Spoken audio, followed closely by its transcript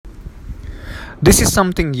This is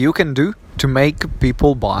something you can do to make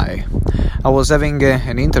people buy. I was having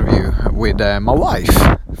an interview with my wife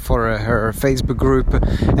for her Facebook group,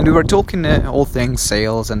 and we were talking all things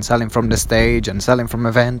sales and selling from the stage and selling from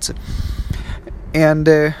events.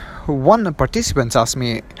 And one participant asked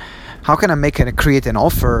me, how can I create an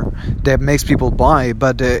offer that makes people buy,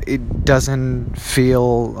 but it doesn't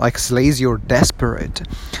feel like lazy or desperate?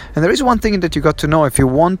 And there is one thing that you got to know: if you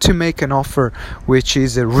want to make an offer which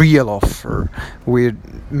is a real offer,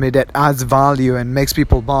 that adds value and makes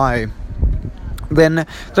people buy, then there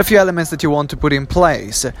are a few elements that you want to put in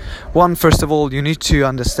place. One, first of all, you need to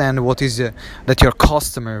understand what is that your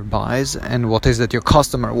customer buys and what is that your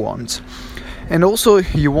customer wants. And also,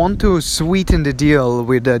 you want to sweeten the deal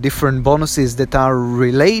with different bonuses that are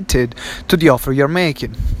related to the offer you're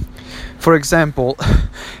making. For example,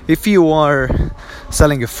 if you are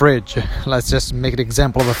selling a fridge, let's just make an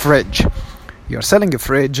example of a fridge. You're selling a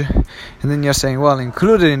fridge, and then you're saying, well,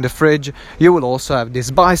 included in the fridge, you will also have this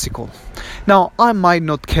bicycle. Now, I might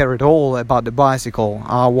not care at all about the bicycle.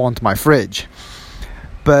 I want my fridge.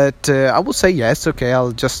 But I will say, yes, okay,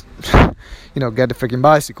 I'll just, get the freaking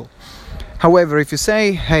bicycle. However, if you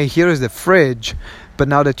say, hey, here is the fridge, but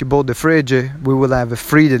now that you bought the fridge, we will have a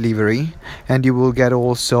free delivery, and you will get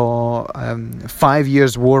also 5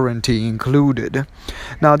 years warranty included.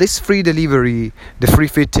 Now, this free delivery, the free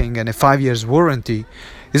fitting, and a 5 years warranty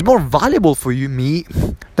is more valuable for me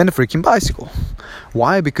than a freaking bicycle.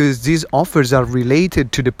 Why? Because these offers are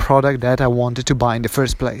related to the product that I wanted to buy in the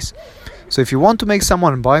first place. So if you want to make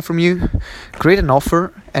someone buy from you, create an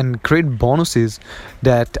offer and create bonuses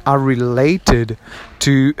that are related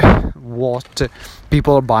to what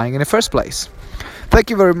people are buying in the first place. Thank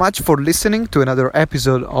you very much for listening to another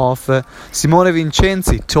episode of Simone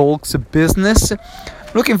Vincenzi Talks Business.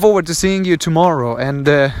 Looking forward to seeing you tomorrow. And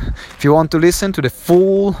if you want to listen to the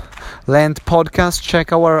full-length podcast,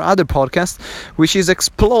 check our other podcast, which is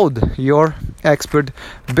Explode Your Expert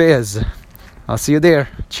Biz. I'll see you there.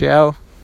 Ciao.